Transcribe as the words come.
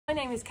My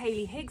name is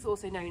Kaylee Higgs,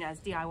 also known as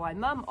DIY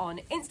Mum on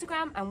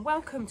Instagram, and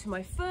welcome to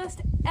my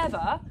first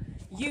ever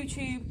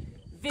YouTube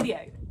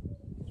video.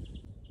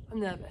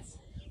 I'm nervous.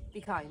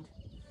 Be kind.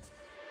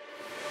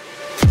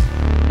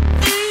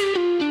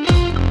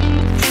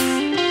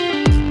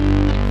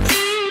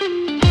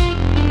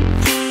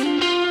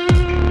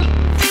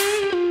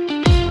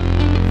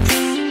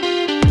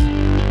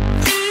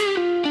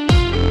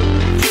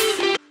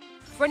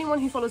 For anyone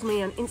who follows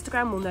me on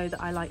Instagram will know that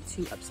I like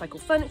to upcycle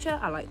furniture,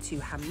 I like to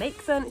hand make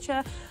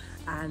furniture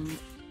and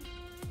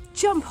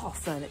jump off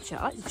furniture.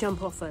 I like to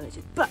jump off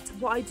furniture, but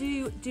what I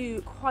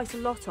do quite a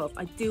lot of,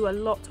 I do a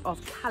lot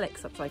of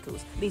KALLAX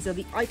upcycles. These are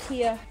the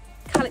IKEA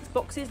KALLAX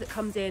boxes that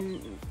comes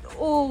in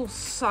all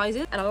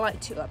sizes, and I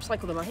like to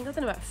upcycle them. I think I've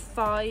done about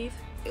 5,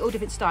 all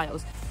different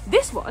styles.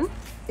 This one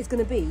is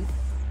going to be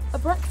a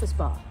breakfast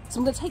bar. So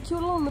I'm going to take you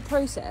along the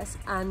process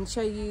and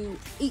show you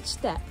each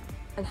step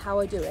and how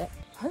I do it.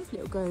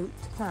 Hopefully it'll go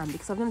to plan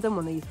because I've never done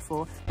one of these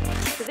before.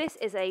 So this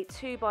is a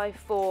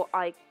 2x4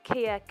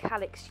 IKEA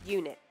KALLAX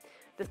unit.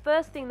 The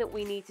first thing that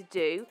we need to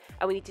do,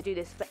 and we need to do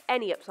this for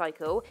any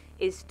upcycle,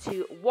 is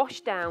to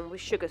wash down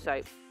with sugar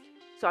soap.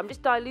 So I'm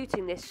just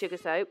diluting this sugar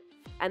soap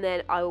and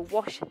then I will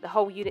wash the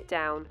whole unit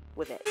down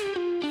with it.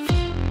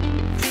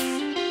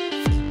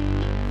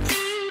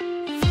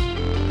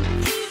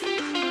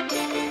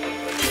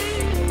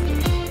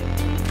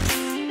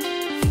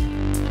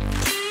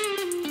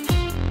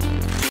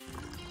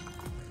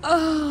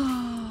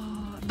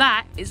 Oh,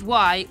 that is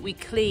why we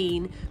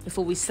clean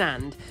before we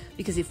sand,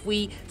 because if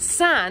we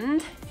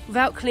sand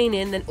without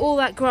cleaning, then all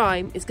that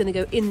grime is going to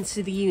go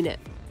into the unit.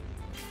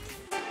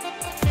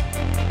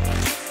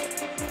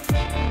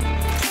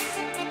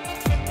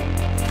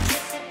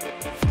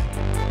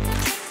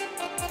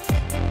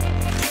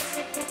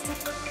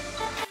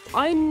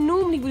 I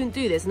normally wouldn't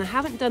do this, and I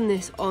haven't done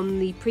this on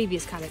the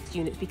previous KALLAX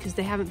units because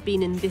they haven't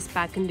been in this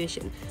bad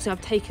condition. So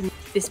I've taken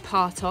this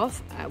part off,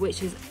 which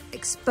has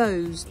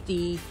exposed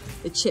the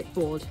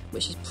chipboard,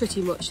 which is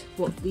pretty much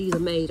what these are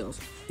made of.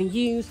 I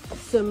use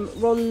some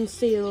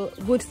Ronseal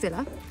wood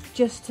filler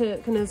just to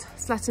kind of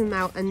flatten them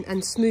out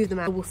and smooth them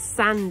out. I will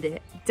sand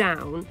it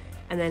down,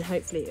 and then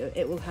hopefully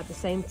it will have the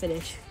same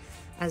finish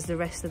as the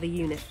rest of the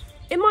unit.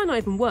 It might not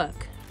even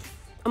work.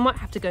 I might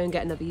have to go and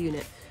get another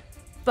unit,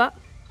 but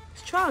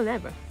it's trial and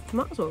error.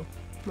 Might as well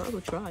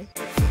try.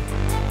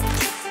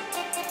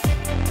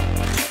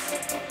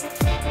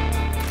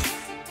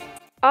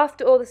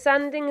 After all the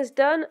sanding is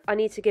done, I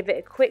need to give it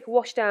a quick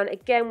wash down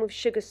again with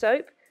sugar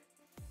soap.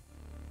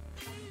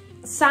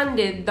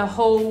 Sanded the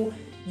whole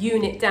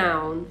unit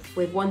down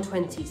with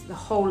 120s, the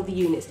whole of the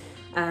units,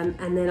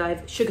 and then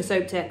I've sugar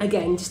soaped it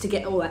again just to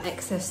get all that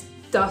excess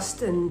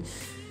dust and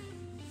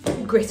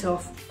grit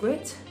off.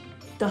 Grit?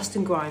 Dust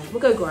and grime.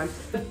 We'll go grime.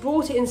 I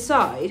brought it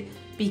inside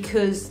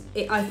because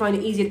I find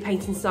it easier to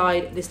paint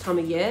inside this time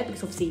of year,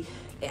 because obviously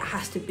it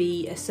has to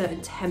be a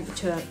certain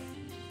temperature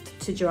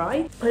to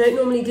dry. I don't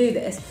normally do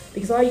this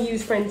because I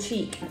use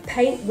Frenchique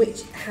paint,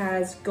 which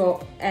has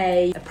got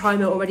a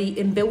primer already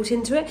inbuilt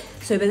into it,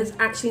 so there's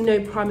actually no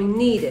priming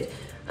needed,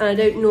 and I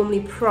don't normally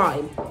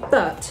prime.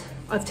 But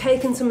I've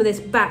taken some of this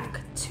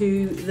back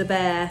to the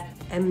Bare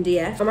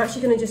MDF. I'm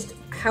actually going to just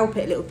help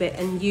it a little bit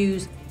and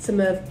use some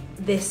of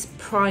this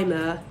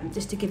primer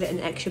just to give it an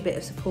extra bit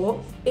of support.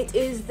 It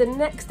is the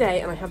next day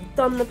and I have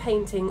done the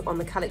painting on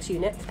the KALLAX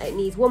unit. It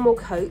needs one more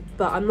coat,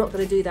 but I'm not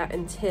going to do that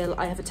until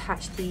I have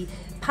attached the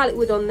pallet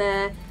wood on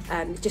there,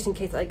 just in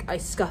case I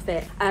scuff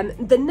it.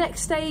 The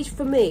next stage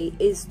for me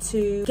is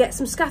to get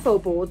some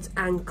scaffold boards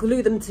and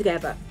glue them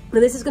together. Now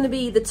this is going to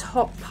be the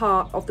top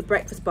part of the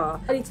breakfast bar.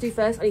 I need to do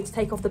first, I need to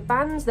take off the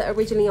bands that are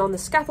originally on the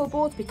scaffold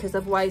boards, because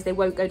otherwise they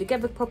won't go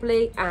together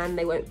properly and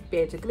they won't be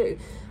able to glue.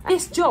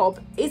 This job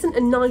isn't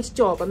a nice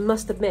job, I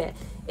must admit.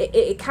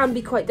 It can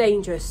be quite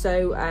dangerous,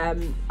 so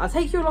I'll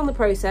take you along the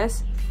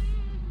process,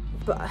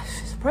 but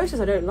it's a process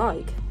I don't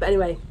like. But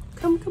anyway,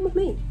 come with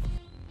me.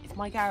 If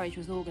my garage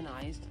was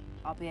organised,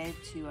 I'll be able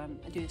to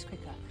do this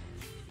quicker.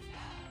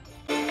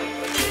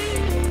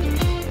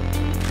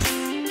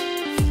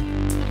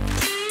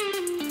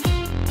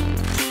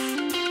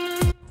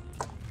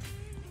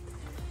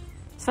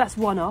 So that's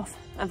one off.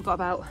 I've got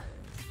about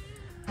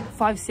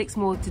 5, 6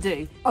 more to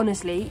do.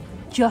 Honestly,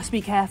 just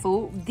be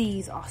careful.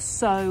 These are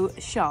so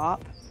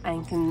sharp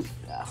and can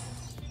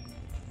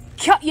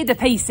cut you to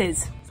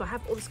pieces. So I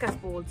have all the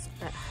scaffolds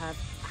that have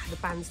had the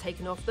bands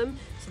taken off them,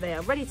 so they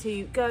are ready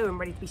to go and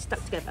ready to be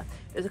stuck together.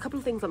 There's a couple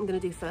of things I'm going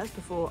to do first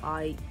before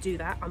I do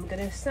that. I'm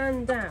going to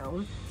sand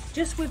down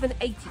just with an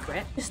 80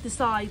 grit, just the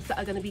sides that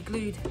are going to be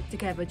glued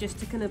together, just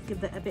to kind of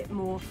give it a bit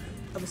more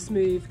of a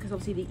smooth, because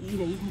obviously you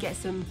can get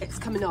some bits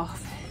coming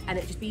off and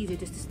it'd just be easier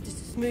just to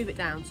smooth it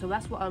down. So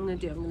that's what I'm going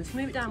to do. I'm going to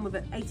smooth it down with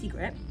an 80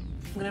 grit.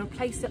 I'm going to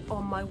place it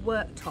on my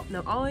worktop.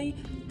 Now I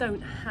don't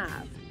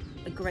have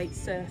a great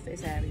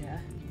surface area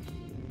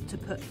to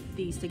put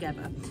these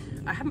together.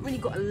 I haven't really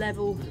got a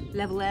level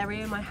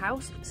area in my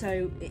house,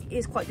 so it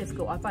is quite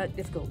difficult. I find it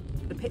difficult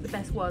to pick the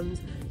best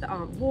ones that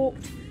aren't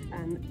warped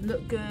and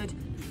look good,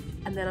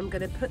 and then I'm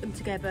going to put them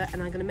together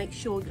and I'm going to make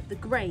sure that the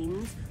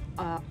grains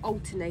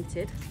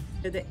alternated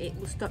so that it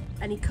will stop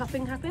any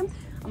cupping happen.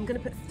 I'm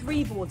going to put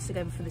 3 boards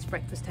together for this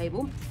breakfast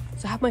table.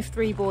 So I have my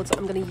 3 boards that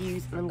I'm going to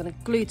use and I'm going to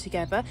glue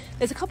together.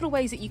 There's a couple of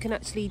ways that you can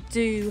actually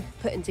do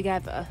putting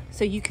together.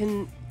 So you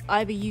can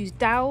either use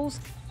dowels,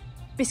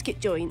 biscuit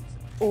joints,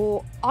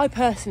 or I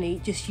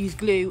personally just use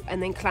glue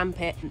and then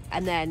clamp it,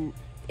 and then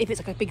if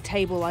it's like a big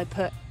table I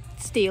put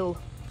steel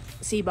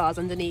C-bars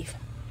underneath,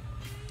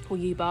 or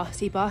U-bar,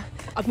 C-bar.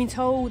 I've been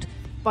told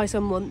by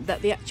someone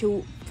that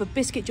for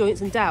biscuit joints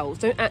and dowels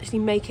don't actually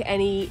make it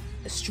any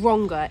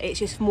stronger, it's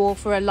just more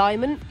for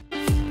alignment.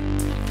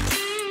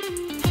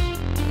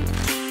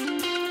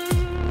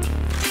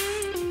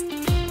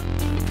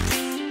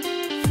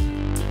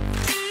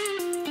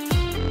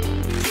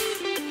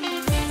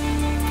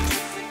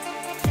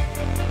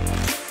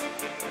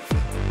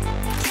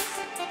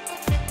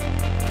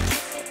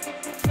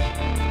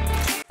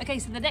 Okay,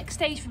 so the next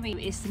stage for me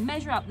is to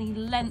measure out the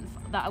length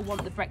that I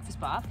want the breakfast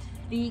bar.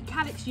 The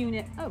KALLAX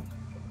unit, oh,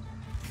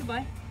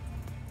 goodbye.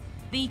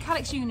 The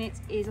KALLAX unit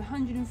is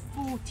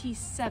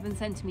 147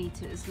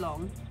 centimetres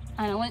long,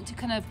 and I want it to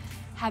kind of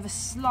have a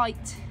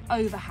slight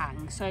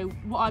overhang. So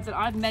what I've done,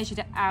 I've measured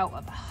it out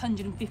at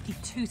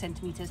 152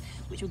 centimetres,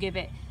 which will give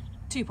it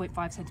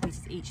 2.5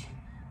 centimetres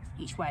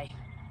each way.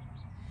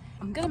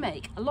 I'm gonna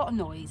make a lot of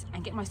noise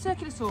and get my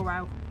circular saw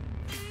out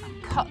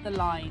and cut the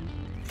line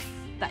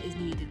that is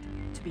needed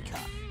to be cut.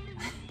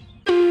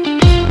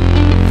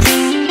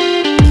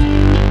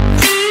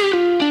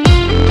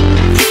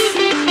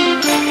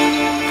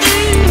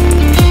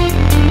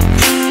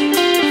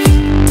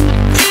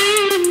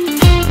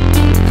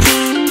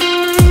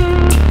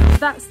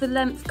 That's the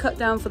length cut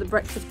down for the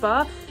breakfast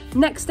bar.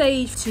 Next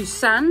stage, to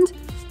sand.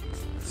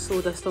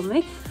 Sawdust on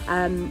me,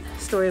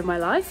 story of my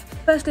life.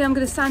 Firstly, I'm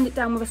going to sand it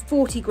down with a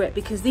 40 grit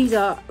because these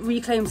are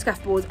reclaimed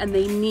scaffold boards and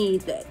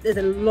there's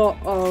a lot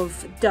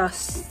of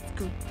dust,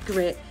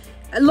 grit,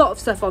 a lot of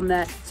stuff on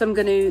there. So I'm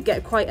going to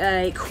get quite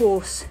a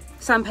coarse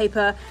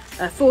sandpaper,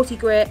 40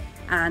 grit,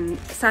 and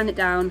sand it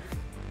down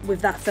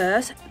with that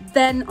first.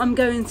 Then I'm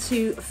going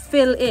to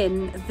fill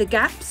in the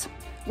gaps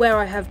where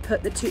I have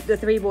put the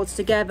 3 boards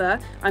together.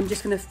 I'm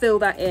just going to fill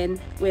that in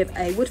with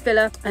a wood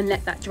filler and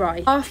let that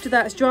dry. After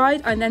that's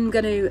dried, I'm then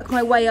going to work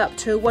my way up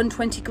to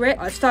 120 grit.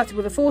 I've started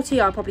with a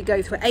 40, I'll probably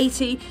go to an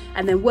 80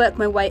 and then work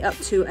my way up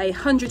to a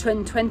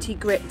 120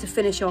 grit to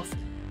finish off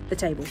the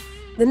table.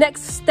 The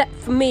next step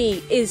for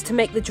me is to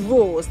make the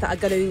drawers that are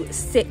going to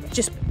sit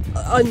just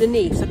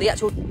underneath, so the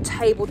actual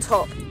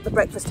tabletop, the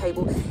breakfast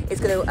table,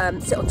 is going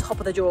to sit on top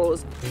of the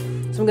drawers.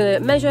 So I'm going to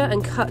measure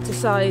and cut to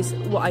size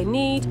what I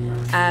need,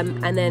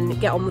 and then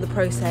get on with the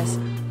process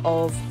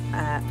of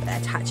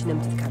attaching them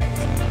to the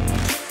KALLAX.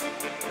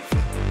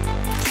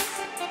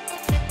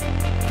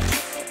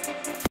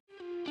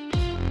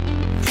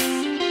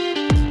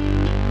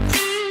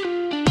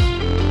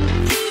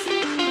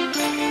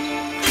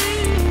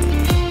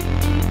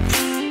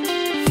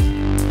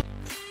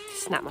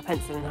 Snap my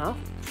pencil in half.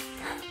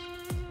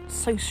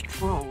 So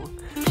strong.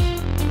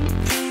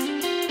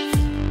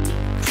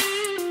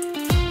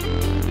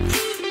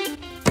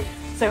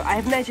 So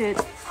I've measured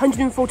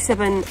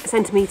 147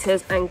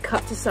 centimetres and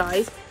cut to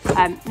size.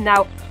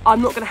 Now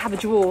I'm not going to have a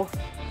drawer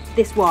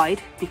this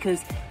wide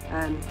because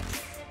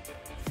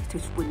it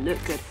just wouldn't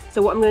look good.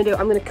 So what I'm going to do,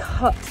 I'm going to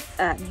cut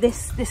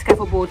this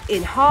scaffold board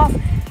in half,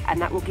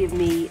 and that will give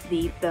me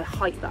the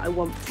height that I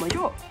want for my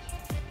drawer.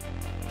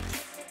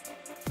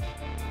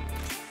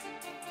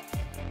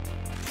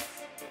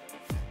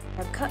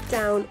 I've cut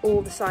down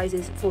all the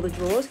sizes for the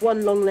drawers.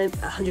 One long length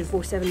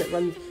 147 that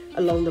runs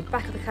along the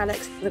back of the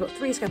KALLAX. I've got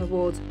 3 scaffold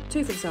boards,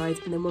 2 for the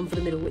sides and then 1 for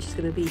the middle, which is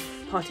going to be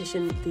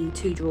partition the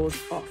 2 drawers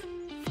off.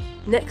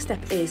 Next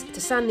step is to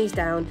sand these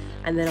down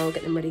and then I'll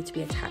get them ready to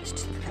be attached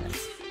to the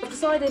KALLAX. I've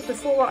decided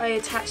before I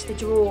attach the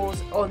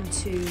drawers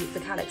onto the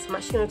KALLAX, I'm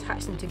actually going to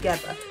attach them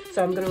together.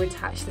 So I'm going to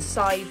attach the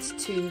sides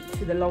to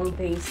the long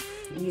piece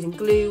using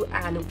glue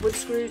and wood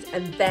screws,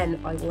 and then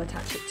I will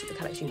attach it to the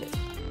KALLAX unit.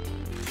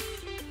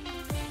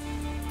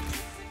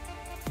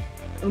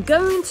 I'm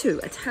going to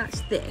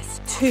attach this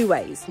 2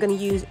 ways. I'm going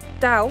to use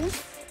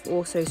dowels,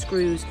 also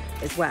screws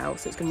as well,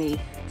 so it's going to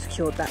be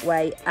secured that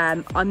way.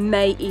 I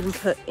may even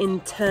put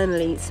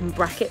internally some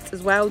brackets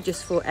as well,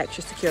 just for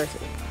extra security.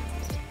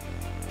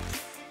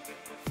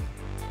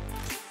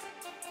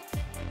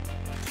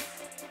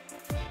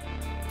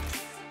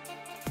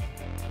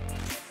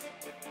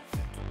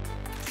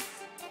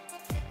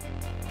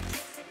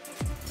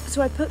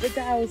 So I put the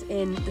dowels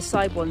in the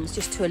side ones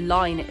just to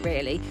align it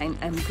really,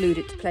 and glued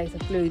it to place.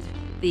 I've glued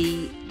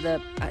the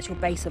actual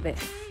base of it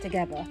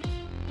together.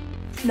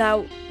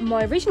 Now,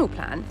 my original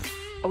plan,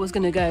 I was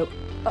going to go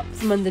up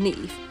from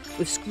underneath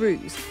with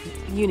screws.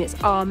 The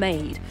units are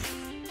made,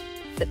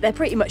 but they're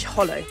pretty much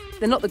hollow.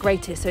 They're not the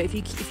greatest, so if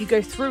you go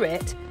through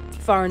it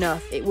far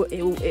enough, it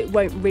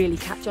won't really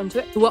catch onto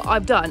it. What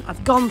I've done,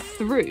 I've gone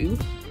through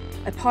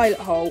a pilot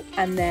hole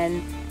and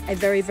then a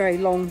very, very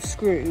long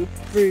screw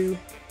through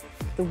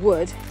the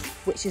wood,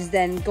 which is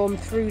then gone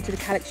through to the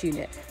KALLAX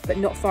unit, but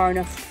not far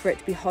enough for it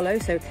to be hollow,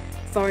 so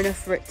far enough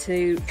for it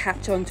to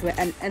catch onto it,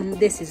 and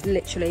this is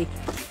literally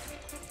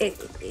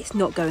it's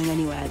not going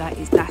anywhere.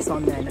 That's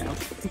on there now.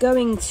 I'm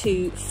going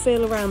to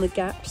fill around the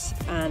gaps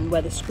and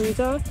where the screws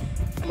are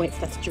and wait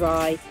for that to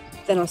dry.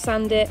 Then I'll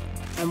sand it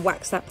and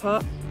wax that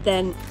part.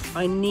 Then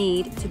I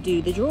need to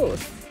do the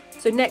drawers.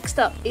 So next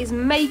up is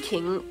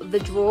making the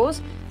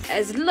drawers.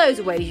 There's loads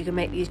of ways you can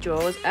make these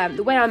drawers.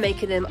 The way I'm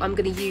making them, I'm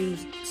going to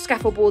use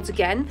scaffold boards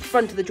again. The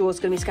front of the drawers is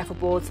going to be scaffold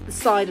boards, the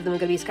side of them are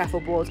going to be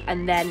scaffold boards,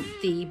 and then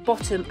the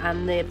bottom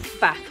and the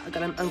back I'm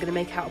going to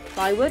make out of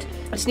plywood.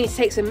 I just need to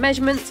take some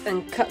measurements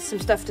and cut some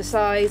stuff to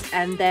size,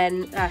 and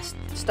then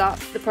start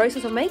the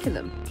process of making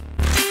them.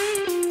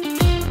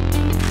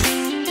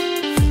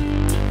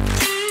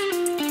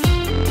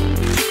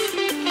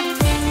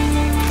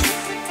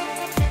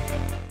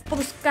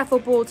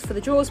 Scaffold boards for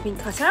the drawers have been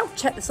cut out.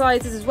 Check the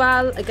sizes as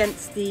well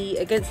against the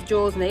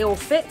drawers, and they all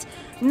fit.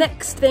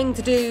 Next thing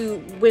to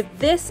do with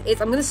this is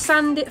I'm going to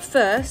sand it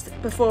first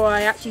before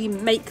I actually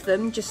make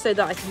them, just so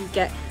that I can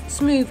get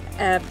smooth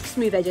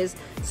edges.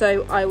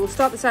 So I will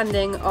start the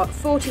sanding at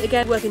 40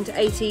 again, work into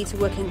 80 to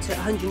work into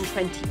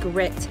 120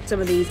 grit. Some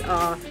of these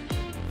are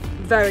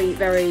very,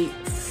 very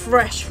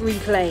fresh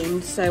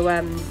reclaimed, so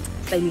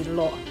they need a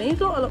lot. They need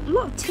a lot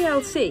of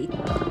TLC.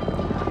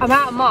 I'm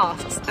out of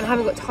masks and I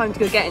haven't got time to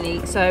go get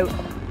any, so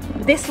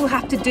this will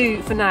have to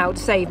do for now to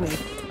save me.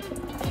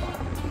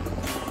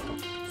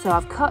 So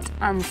I've cut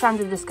and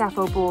sanded the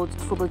scaffold boards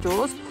for the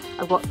drawers.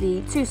 I've got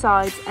the two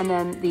sides and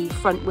then the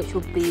front, which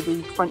will be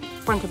the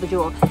front of the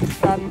drawer.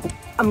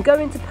 I'm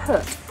going to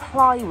put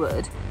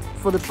plywood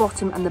for the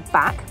bottom and the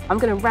back. I'm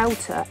going to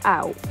router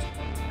out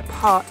a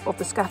part of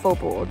the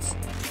scaffold boards,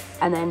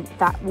 and then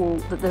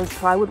the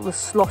plywood will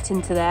slot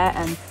into there,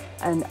 and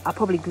I'll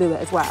probably glue it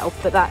as well,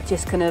 but that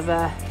just kind of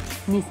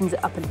neatens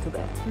it up a little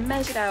bit.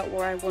 Measured out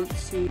where I want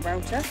to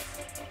router.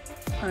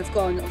 I've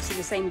gone obviously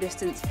the same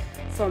distance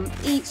from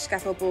each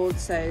scaffold board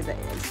so that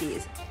it obviously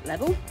is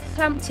level.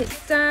 Clamped it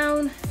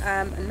down,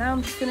 and now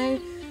I'm just going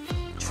to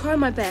try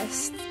my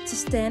best to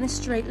stay in a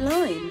straight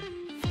line.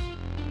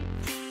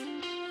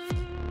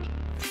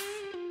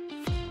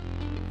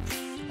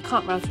 I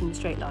can't router in a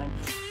straight line,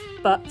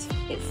 but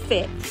it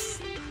fits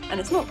and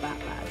it's not that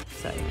bad,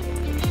 so.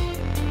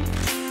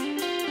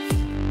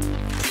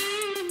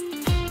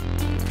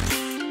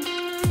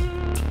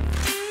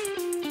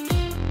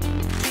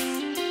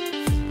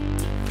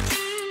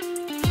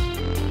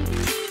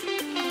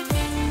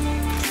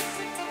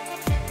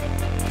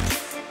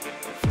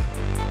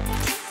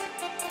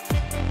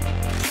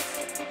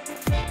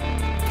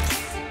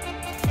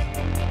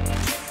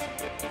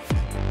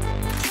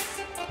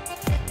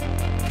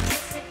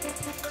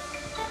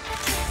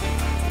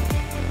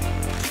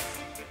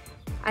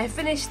 I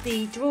finished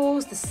the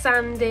drawers, the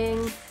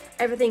sanding,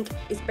 everything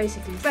is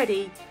basically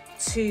ready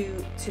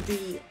to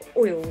be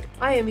oiled.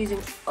 I am using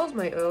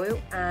Osmo oil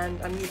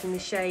and I'm using the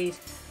shade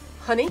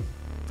Honey.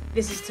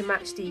 This is to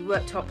match the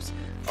worktops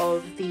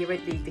of the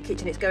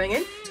kitchen it's going in.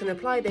 I'm just going to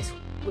apply this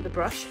with a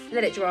brush,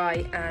 let it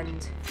dry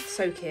and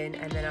soak in,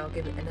 and then I'll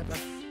give it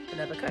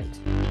another coat.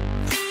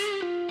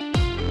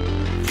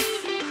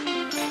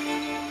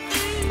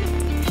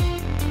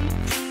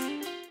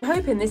 I'm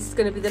hoping this is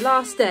going to be the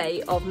last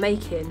day of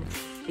making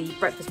the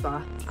breakfast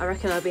bar. I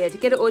reckon I'll be able to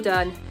get it all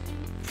done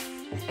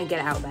and get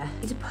it out there.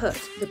 I need to put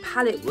the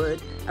pallet wood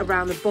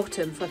around the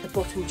bottom for like a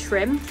bottom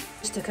trim,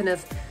 just to kind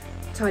of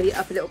tidy it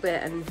up a little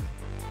bit and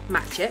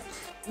match it.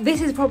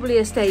 This is probably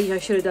a stage I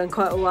should have done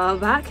quite a while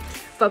back,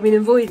 but I've been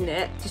avoiding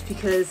it just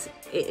because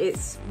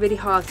it's really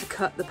hard to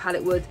cut the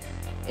pallet wood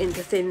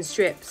into thin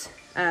strips,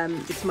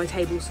 because my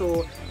table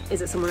saw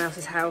is at someone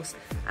else's house,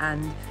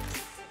 and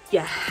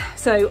yeah,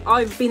 so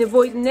I've been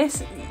avoiding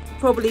this.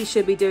 Probably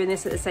should be doing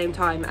this at the same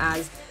time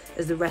as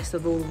the rest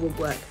of all the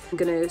woodwork. I'm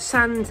going to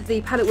sand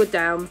the pallet wood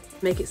down,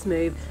 make it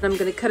smooth, and I'm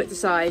going to cut it to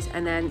size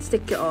and then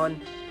stick it on,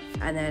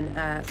 and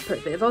then put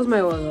a bit of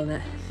Osmo oil on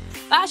it.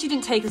 That actually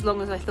didn't take as long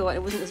as I thought.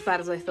 It wasn't as bad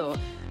as I thought,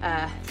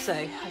 so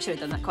I should have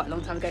done that quite a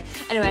long time ago.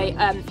 Anyway,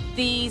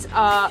 these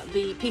are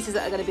the pieces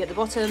that are going to be at the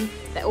bottom.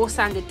 They're all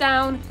sanded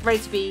down, ready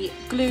to be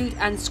glued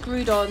and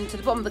screwed on to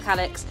the bottom of the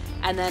Kallax,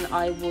 and then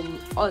I will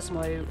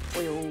Osmo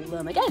oil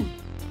them again.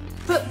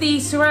 Put the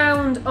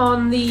surround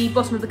on the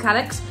bottom of the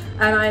Kallax,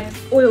 and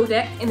I've oiled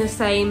it in the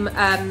same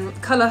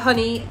colour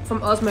Honey from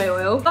Osmo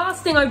oil.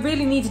 Last thing I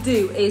really need to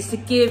do is to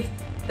give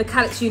the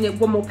Kallax unit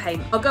one more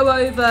paint. I'll go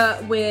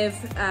over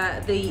with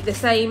the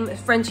same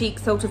Frenchy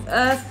Salt of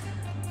Earth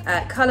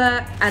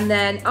colour, and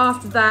then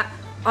after that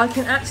I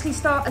can actually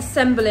start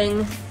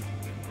assembling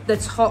the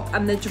top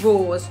and the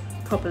drawers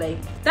properly.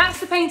 That's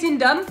the painting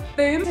done.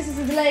 Boom. This is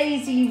a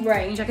lazy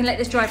range. I can let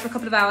this dry for a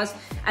couple of hours,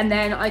 and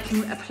then I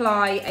can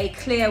apply a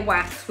clear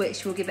wax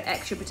which will give it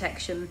extra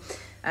protection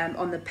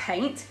on the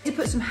paint. To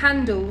put some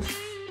handles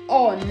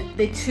on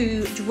the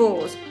two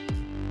drawers.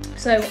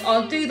 So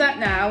I'll do that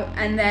now,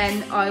 and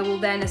then I will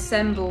then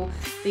assemble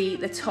the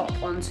top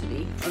onto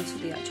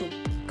the actual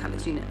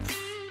Kallax unit.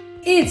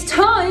 It's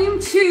time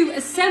to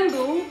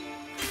assemble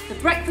the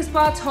breakfast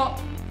bar top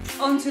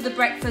onto the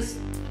breakfast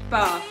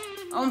bar,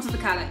 onto the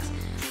Kallax.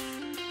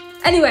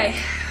 Anyway,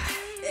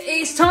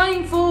 it's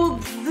time for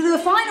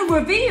the final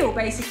reveal,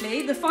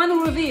 basically, the final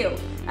reveal.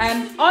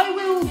 I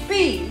will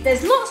be,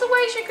 there's lots of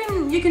ways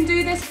you can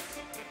do this,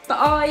 but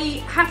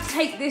I have to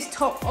take this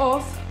top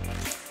off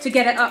to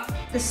get it up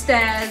the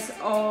stairs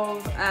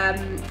of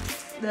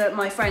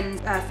my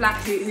friend's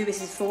flat who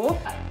this is for.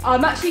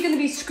 I'm actually going to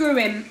be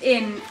screwing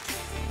in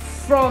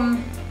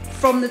from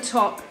the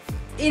top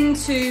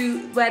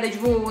into where the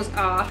drawers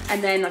are,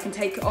 and then I can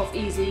take it off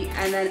easy,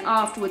 and then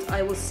afterwards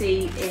I will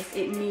see if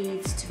it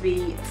needs to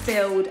be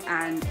filled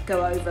and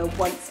go over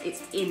once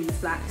it's in the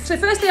flat. So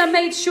firstly, I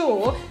made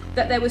sure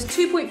that there was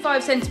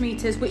 2.5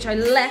 centimetres which I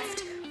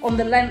left on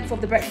the length of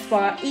the breakfast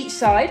bar each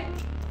side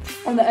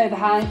on the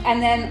overhang,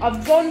 and then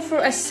I've gone for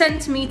a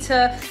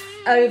centimetre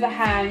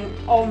overhang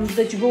on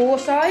the drawer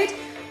side.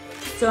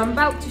 So I'm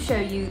about to show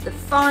you the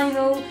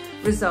final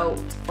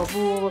result of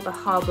all the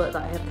hard work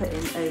that I have put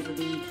in over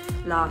the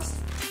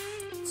last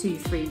 2,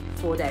 3,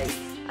 4 days.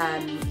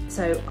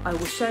 So I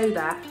will show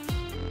that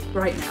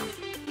right now.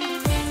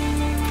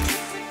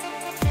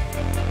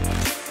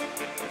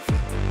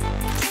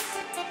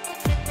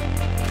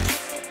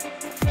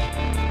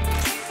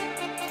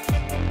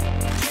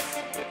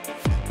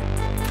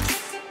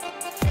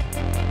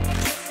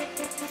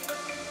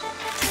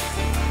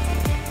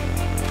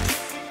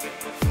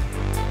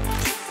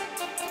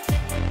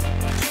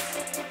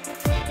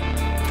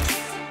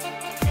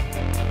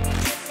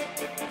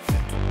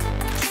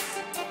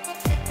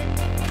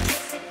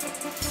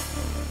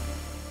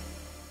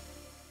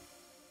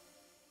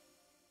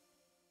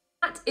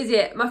 That is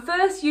it. My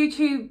first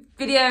YouTube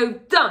video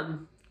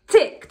done.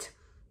 Ticked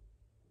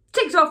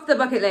off the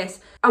bucket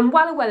list. I'm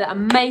well aware that I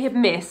may have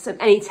missed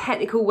any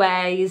technical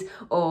ways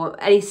or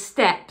any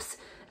steps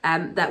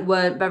that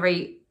weren't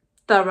very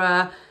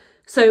thorough.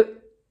 So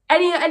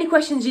any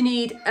questions you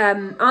need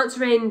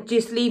answering,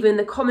 just leave in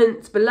the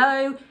comments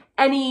below.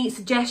 Any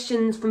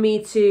suggestions for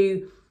me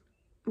to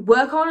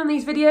work on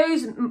these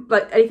videos,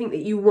 like anything that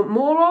you want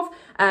more of,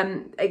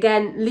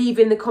 again, leave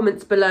in the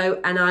comments below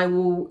and I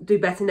will do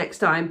better next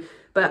time.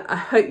 But I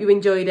hope you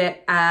enjoyed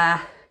it,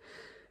 yeah,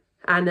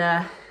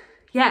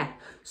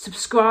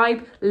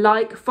 subscribe,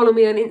 like, follow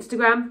me on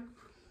Instagram.